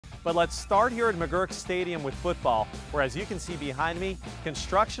But let's start here at McGurk Stadium with football, where, as you can see behind me,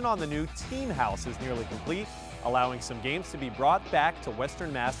 construction on the new team house is nearly complete, allowing some games to be brought back to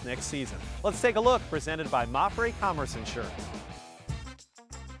Western Mass next season. Let's take a look, presented by Mafre Commerce Insurance.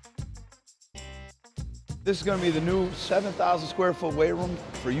 This is going to be the new 7,000 square foot weight room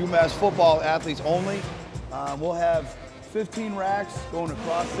for UMass football athletes only. We'll have 15 racks going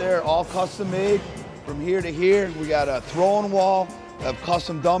across there, all custom made from here to here. We got a throwing wall, a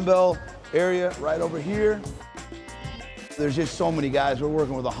custom dumbbell area right over here. There's just so many guys. We're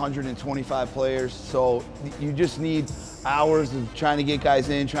working with 125 players, so you just need hours of trying to get guys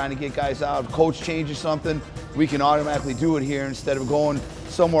in, trying to get guys out. If coach changes something, we can automatically do it here instead of going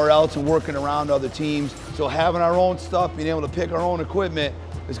somewhere else and working around other teams. So having our own stuff, being able to pick our own equipment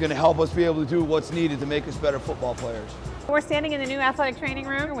is going to help us be able to do what's needed to make us better football players. We're standing in the new athletic training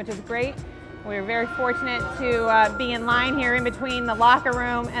room, which is great. We're very fortunate to be in line here in between the locker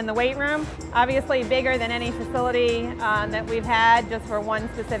room and the weight room. Obviously bigger than any facility that we've had just for one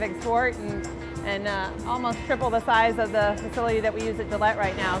specific sport, and almost triple the size of the facility that we use at Gillette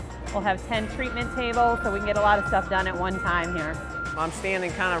right now. We'll have 10 treatment tables, so we can get a lot of stuff done at one time here. I'm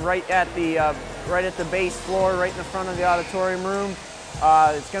standing kind of right at the base floor, right in the front of the auditorium room.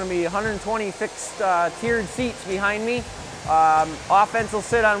 It's going to be 120 fixed tiered seats behind me. Offense will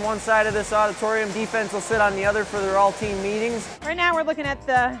sit on one side of this auditorium, defense will sit on the other for their all-team meetings. Right now we're looking at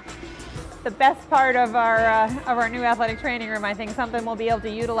the best part of our new athletic training room. I think something we'll be able to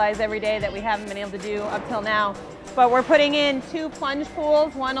utilize every day that we haven't been able to do up till now. But we're putting in 2 plunge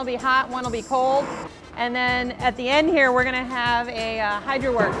pools. One will be hot, one will be cold. And then at the end here, we're going to have a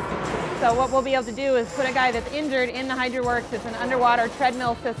HydroWorks. So what we'll be able to do is put a guy that's injured in the HydroWorks. It's an underwater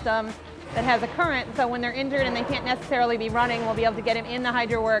treadmill system that has a current, so when they're injured and they can't necessarily be running, we'll be able to get him in the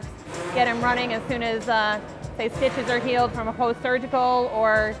HydroWorks, get him running as soon as, say, stitches are healed from a post-surgical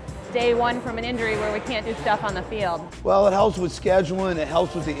or day one from an injury where we can't do stuff on the field. Well, it helps with scheduling. It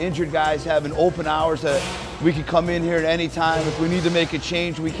helps with the injured guys having open hours that we can come in here at any time. If we need to make a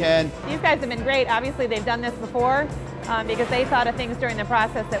change, we can. These guys have been great. Obviously, they've done this before because they thought of things during the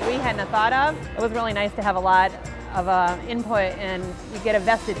process that we hadn't thought of. It was really nice to have a lot of input, and you get a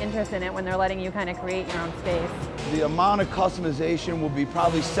vested interest in it when they're letting you kind of create your own space. The amount of customization will be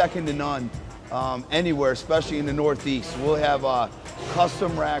probably second to none anywhere, especially in the Northeast. We'll have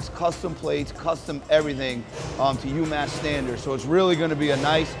custom racks, custom plates, custom everything to UMass standards. So it's really going to be a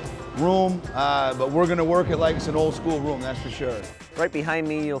nice room, but we're going to work it like it's an old school room, that's for sure. Right behind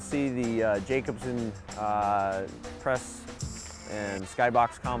me you'll see the Jacobson press and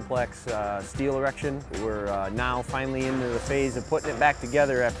Skybox Complex steel erection. We're now finally into the phase of putting it back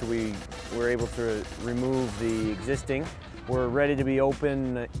together after we were able to remove the existing. We're ready to be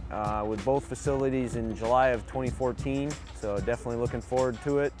open with both facilities in July of 2014, so definitely looking forward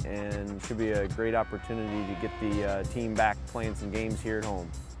to it, and should be a great opportunity to get the team back playing some games here at home.